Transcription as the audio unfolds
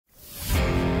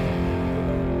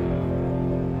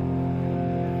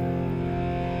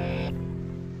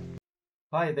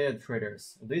Hi there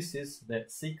traders, this is the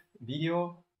 6th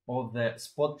video of the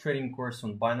spot trading course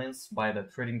on Binance by the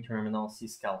trading terminal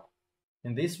CScalp.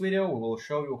 In this video we will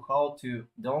show you how to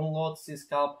download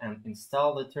CScalp and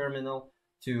install the terminal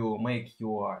to make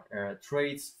your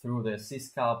trades through the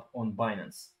CScalp on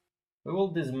Binance. We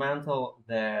will dismantle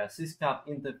the CScalp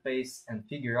interface and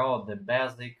figure out the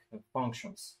basic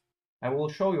functions. I will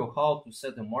show you how to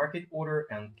set a market order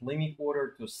and limit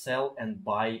order to sell and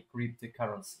buy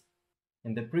cryptocurrency.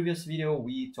 In the previous video,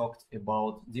 we talked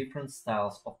about different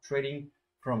styles of trading,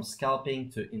 from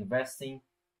scalping to investing,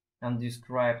 and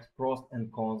described pros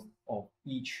and cons of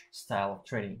each style of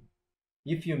trading.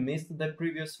 If you missed the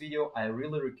previous video, I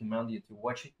really recommend you to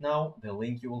watch it now. The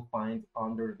link you will find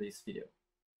under this video.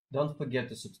 Don't forget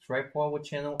to subscribe to our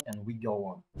channel, and we go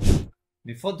on.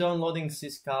 Before downloading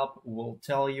CScalp, we'll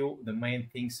tell you the main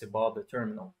things about the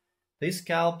terminal.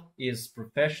 CScalp is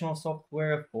professional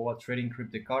software for trading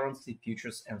cryptocurrency,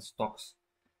 futures, and stocks.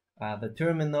 The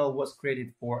terminal was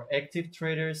created for active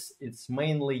traders. It's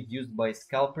mainly used by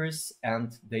scalpers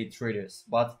and day traders,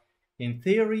 but in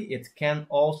theory, it can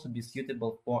also be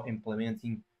suitable for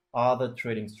implementing other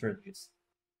trading strategies.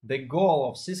 The goal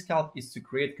of CScalp is to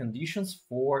create conditions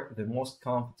for the most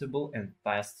comfortable and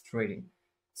fast trading.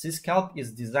 CScalp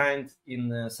is designed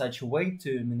in such a way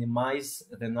to minimize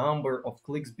the number of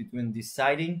clicks between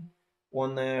deciding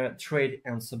on a trade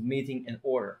and submitting an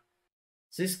order.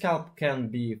 CScalp can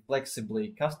be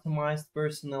flexibly customized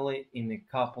personally in a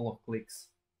couple of clicks.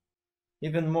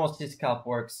 Even more, CScalp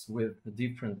works with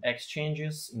different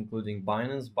exchanges, including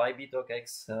Binance, Bybit,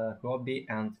 OKX, Huobi,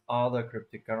 and other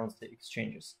cryptocurrency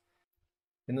exchanges.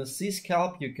 In a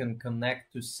CScalp, you can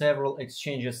connect to several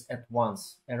exchanges at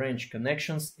once, arrange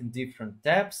connections in different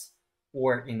tabs,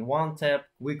 or in one tab,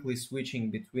 quickly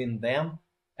switching between them,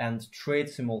 and trade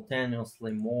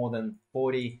simultaneously more than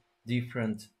 40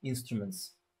 different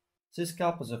instruments.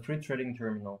 CScalp is a free trading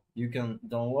terminal. You can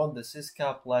download the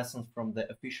CScalp license from the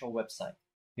official website.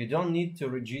 You don't need to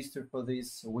register for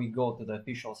this. We go to the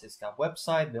official CScalp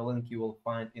website, the link you will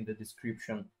find in the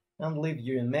description, and leave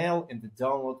your email in the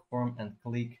download form and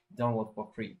click download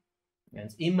for free. And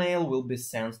email will be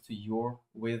sent to you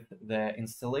with the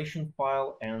installation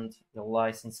file and the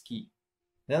license key.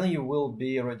 Then you will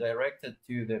be redirected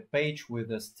to the page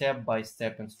with a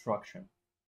step-by-step instruction.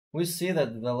 We see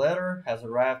that the letter has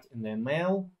arrived in the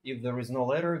mail. If there is no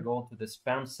letter, go to the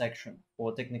spam section.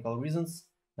 For technical reasons,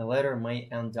 the letter may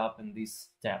end up in this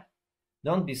tab.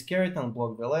 Don't be scared,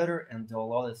 unblock the letter and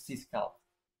download a CScalp.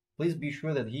 Please be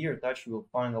sure that here you will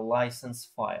find a license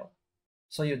file.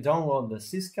 So you download the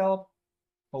CScalp,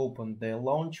 open the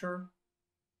launcher,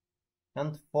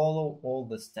 and follow all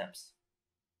the steps.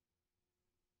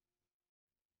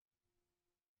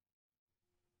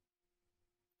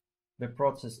 The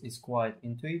process is quite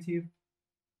intuitive.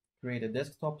 Create a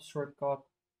desktop shortcut,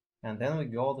 and then we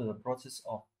go to the process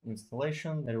of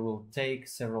installation that will take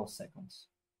several seconds.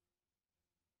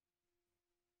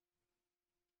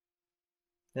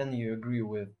 Then you agree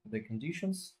with the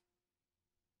conditions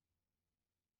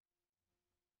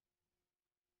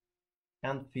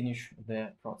and finish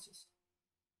the process.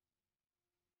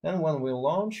 Then when we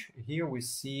launch, here we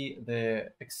see the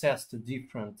access to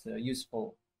different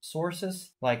useful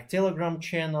sources like Telegram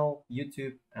channel,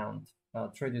 YouTube, and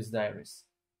Traders Diaries.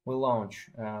 We launch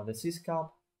the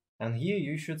CScalp, and here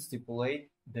you should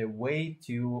stipulate the way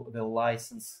to the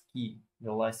license key,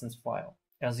 the license file.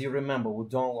 As you remember, we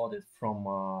downloaded from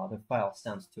the file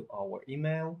sent to our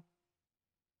email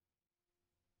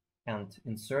and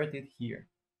insert it here.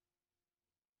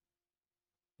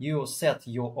 You set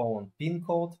your own PIN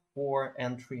code for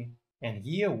entry, and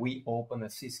here we open a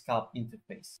CScalp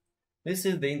interface. This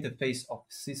is the interface of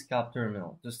CScalp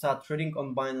terminal. To start trading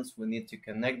on Binance, we need to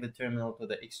connect the terminal to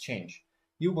the exchange.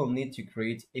 You will need to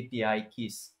create API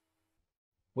keys.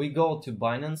 We go to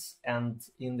Binance, and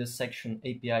in the section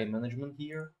API management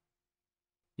here,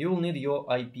 you will need your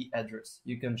IP address.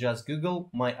 You can just Google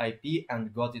my IP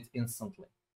and got it instantly.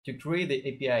 To create the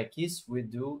API keys, we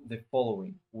do the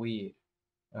following. We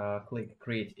click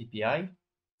Create API,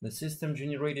 the system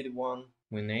generated one,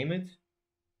 we name it,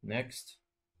 next.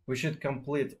 We should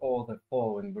complete all the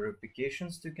following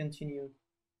verifications to continue.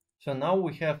 So now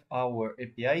we have our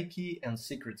API key and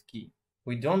secret key.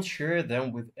 We don't share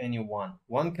them with anyone.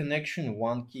 One connection,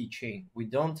 one keychain. We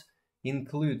don't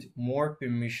include more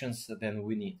permissions than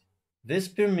we need. These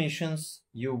permissions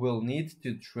you will need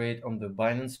to trade on the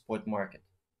Binance Spot market.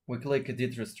 We click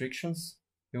Edit Restrictions.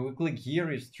 We will click here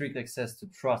Restrict Access to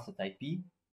Trusted IP.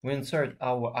 We insert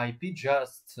our IP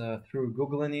just through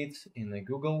Googling it in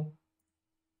Google.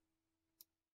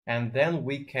 And then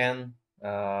we can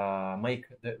make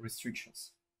the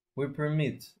restrictions. We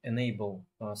permit enable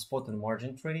spot and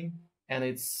margin trading, and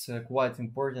it's quite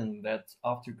important that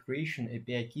after creation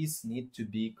API keys need to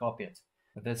be copied.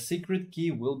 The secret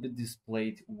key will be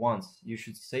displayed once. You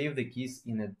should save the keys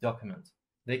in a document.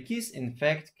 The keys in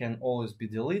fact can always be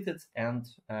deleted and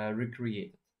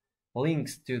recreated.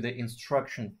 Links to the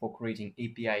instruction for creating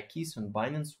API keys on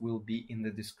Binance will be in the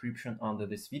description under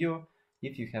this video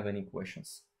if you have any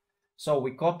questions. So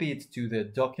we copy it to the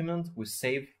document, we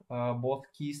save both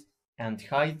keys and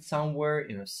hide somewhere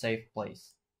in a safe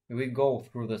place. We go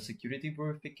through the security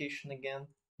verification again.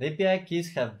 The API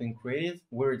keys have been created.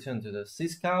 We return to the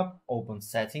CScalp, open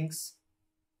settings,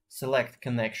 select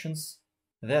connections,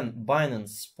 then Binance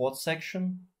Spot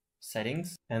section,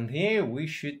 settings, and here we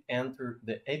should enter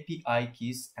the API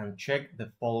keys and check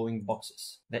the following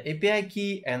boxes: the API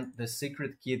key and the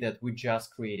secret key that we just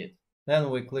created.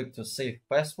 Then we click to save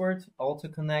password, auto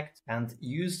connect, and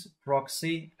use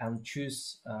proxy and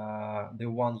choose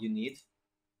the one you need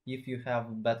if you have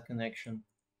a bad connection.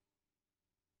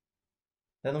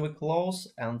 Then we close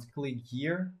and click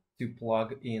here to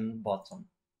plug in button.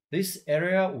 This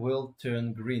area will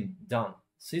turn green. Done.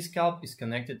 CScalp is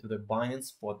connected to the Binance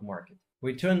Spot market.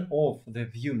 We turn off the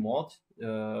view mode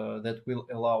that will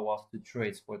allow us to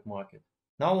trade spot market.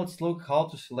 Now let's look how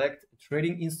to select a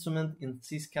trading instrument in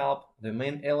CScalp, the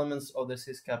main elements of the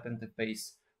CScalp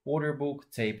interface, order book,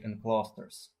 tape, and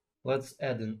clusters. Let's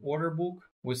add an order book.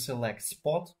 We select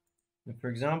spot. And for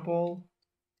example,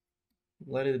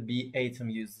 let it be Atom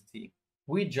USDT.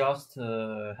 We just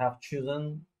have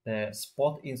chosen the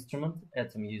spot instrument,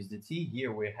 Atom USDT.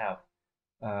 Here we have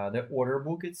the order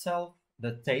book itself,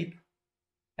 the tape,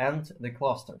 and the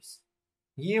clusters.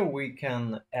 Here we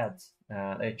can add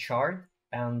a chart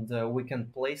and we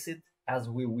can place it as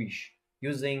we wish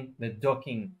using the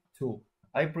docking tool.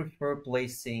 I prefer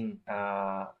placing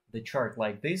the chart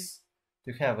like this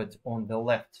to have it on the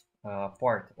left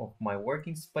part of my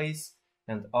working space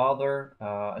and other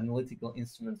analytical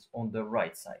instruments on the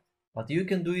right side. But you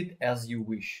can do it as you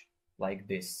wish, like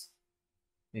this.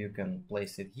 You can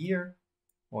place it here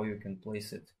or you can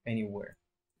place it anywhere.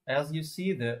 As you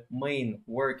see, the main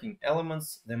working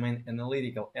elements, the main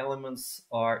analytical elements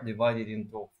are divided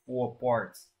into 4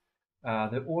 parts.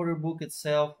 The order book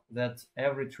itself that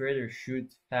every trader should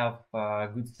have a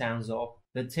good sense of.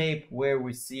 The tape where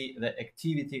we see the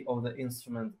activity of the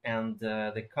instrument and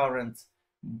the current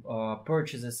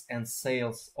purchases and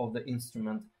sales of the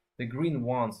instrument. The green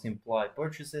ones imply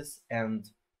purchases and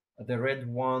the red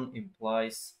one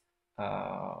implies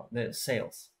the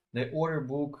sales. The order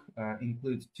book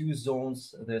includes 2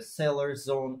 zones, the seller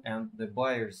zone and the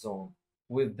buyer zone,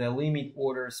 with the limit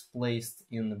orders placed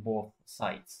in both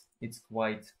sides. It's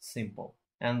quite simple.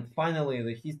 And finally,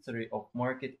 the history of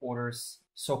market orders,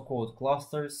 so-called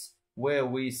clusters, where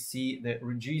we see the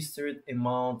registered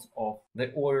amount of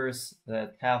the orders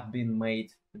that have been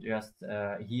made just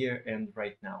here and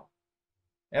right now.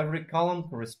 Every column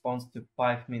corresponds to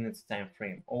 5 minutes time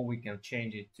frame, or we can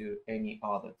change it to any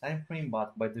other time frame,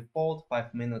 but by default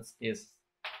 5 minutes is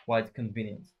quite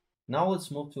convenient. Now let's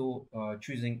move to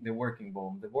choosing the working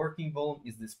volume. The working volume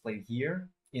is displayed here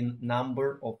in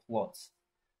number of lots.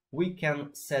 We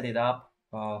can set it up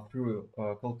through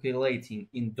calculating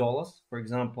in dollars. For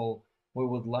example, we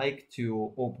would like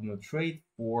to open a trade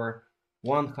for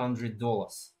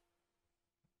 $100.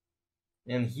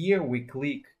 And here we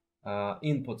click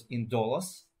input in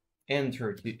dollars,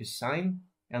 enter to assign,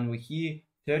 and we see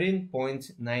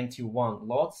 13.91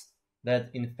 lots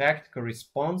that in fact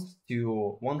corresponds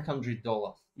to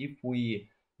 $100. If we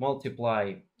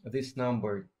multiply this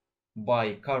number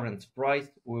by current price,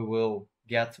 we will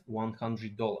get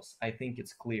 $100. I think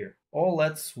it's clear. Or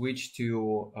let's switch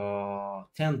to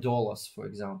 $10, for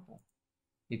example.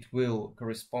 It will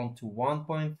correspond to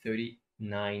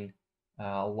 1.39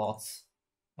 lots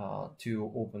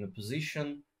to open a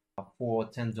position for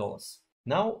 $10.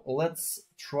 Now let's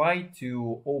try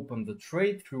to open the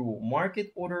trade through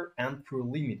market order and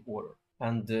through limit order.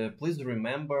 And please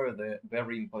remember the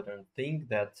very important thing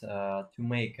that to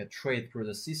make a trade through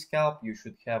the CScalp, you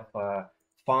should have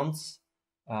funds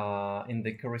in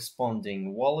the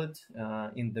corresponding wallet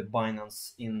in the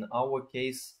Binance. In our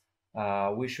case,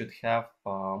 we should have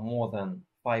more than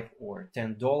 $5 or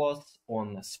 $10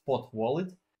 on a spot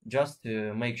wallet, just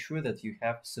to make sure that you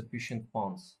have sufficient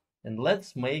funds. And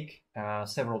let's make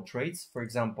several trades. For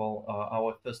example,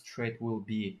 our first trade will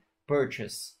be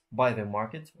purchase by the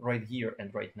market right here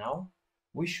and right now.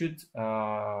 We should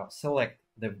select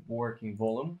the working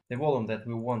volume, the volume that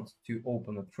we want to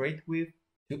open a trade with.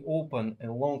 To open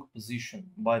a long position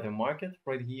by the market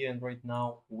right here and right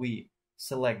now, we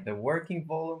select the working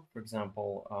volume, for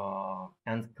example,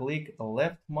 and click the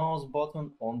left mouse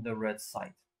button on the red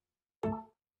side.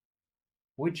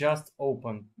 We just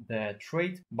opened the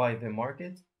trade by the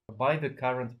market by the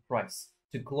current price.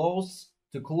 To close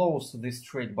this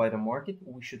trade by the market,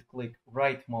 we should click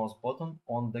right mouse button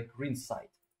on the green side.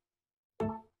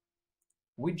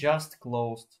 We just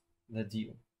closed the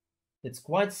deal. It's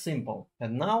quite simple.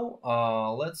 And now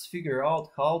let's figure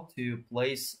out how to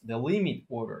place the limit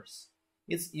orders.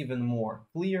 It's even more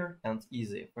clear and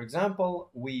easy. For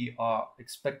example, we are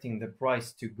expecting the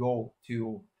price to go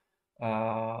to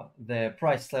the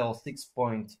price level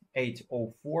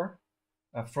 6.804,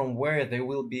 from where they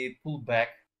will be pulled back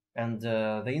and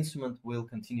the instrument will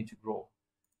continue to grow.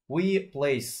 We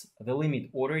place the limit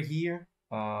order here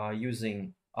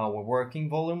using our working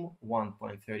volume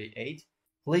 1.38,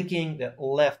 clicking the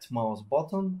left mouse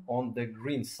button on the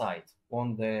green side,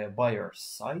 on the buyer's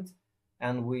side,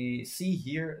 and we see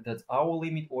here that our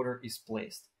limit order is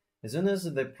placed. As soon as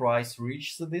the price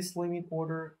reaches this limit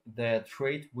order, the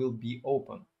trade will be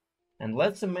open. And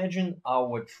let's imagine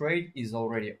our trade is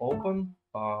already open.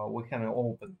 We have an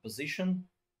open position.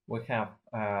 We have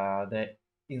the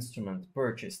instrument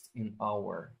purchased in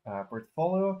our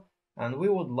portfolio, and we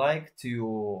would like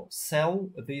to sell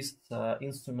this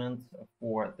instrument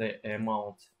for the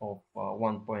amount of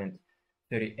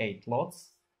 1.38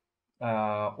 lots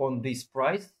on this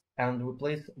price, and we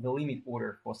place the limit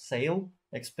order for sale,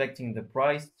 expecting the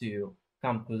price to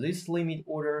come to this limit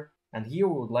order, and here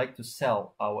we would like to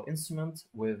sell our instrument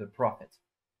with a profit.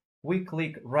 We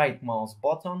click right mouse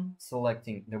button,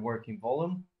 selecting the working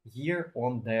volume here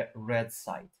on the red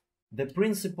side. The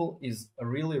principle is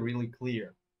really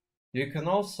clear. You can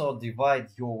also divide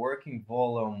your working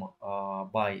volume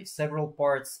by several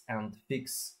parts and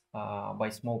fix by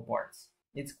small parts.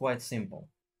 It's quite simple.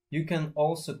 You can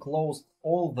also close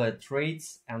all the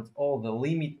trades and all the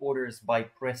limit orders by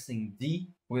pressing D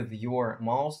with your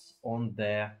mouse on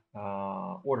the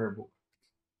order book.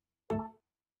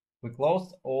 We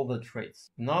closed all the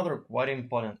trades. Another quite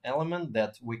important element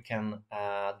that we can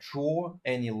draw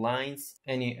any lines,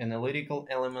 any analytical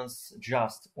elements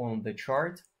just on the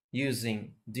chart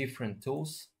using different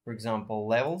tools, for example,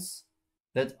 levels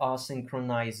that are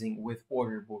synchronizing with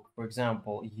order book. For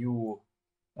example, you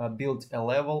build a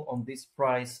level on this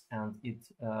price and it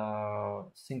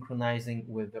synchronizing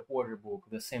with the order book,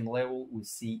 the same level we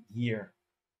see here.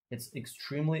 It's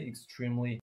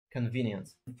extremely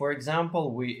convenient. For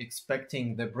example, we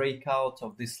expecting the breakout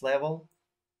of this level,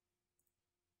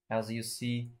 as you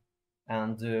see,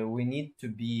 and we need to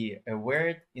be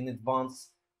aware in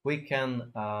advance. We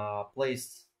can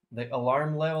place the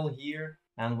alarm level here,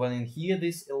 and when you hear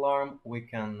this alarm, we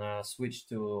can switch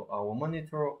to our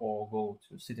monitor or go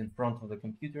to sit in front of the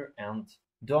computer and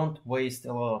don't waste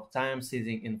a lot of time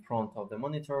sitting in front of the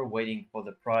monitor waiting for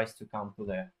the price to come to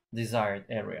the desired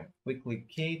area. We click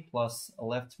K plus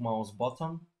left mouse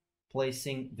button,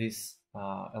 placing these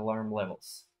alarm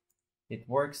levels. It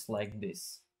works like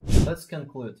this. Let's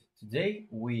conclude. Today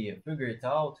we figured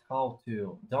out how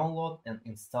to download and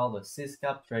install the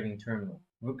CScalp trading terminal.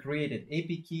 We created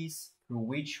API keys through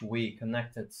which we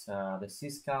connected the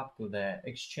CScalp to the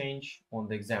exchange on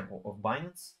the example of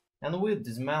Binance. And we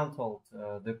dismantled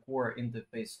the core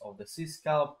interface of the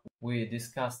CScalp. We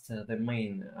discussed the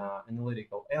main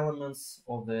analytical elements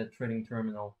of the trading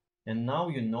terminal. And now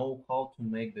you know how to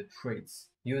make the trades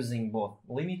using both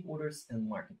limit orders and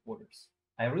market orders.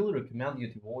 I really recommend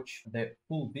you to watch the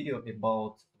full video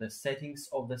about the settings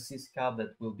of the CScalp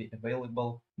that will be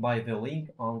available by the link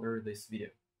under this video.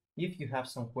 If you have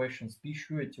some questions, be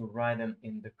sure to write them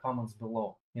in the comments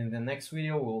below. In the next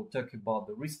video, we'll talk about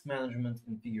the risk management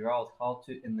and figure out how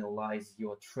to analyze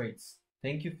your trades.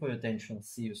 Thank you for your attention.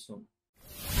 See you soon.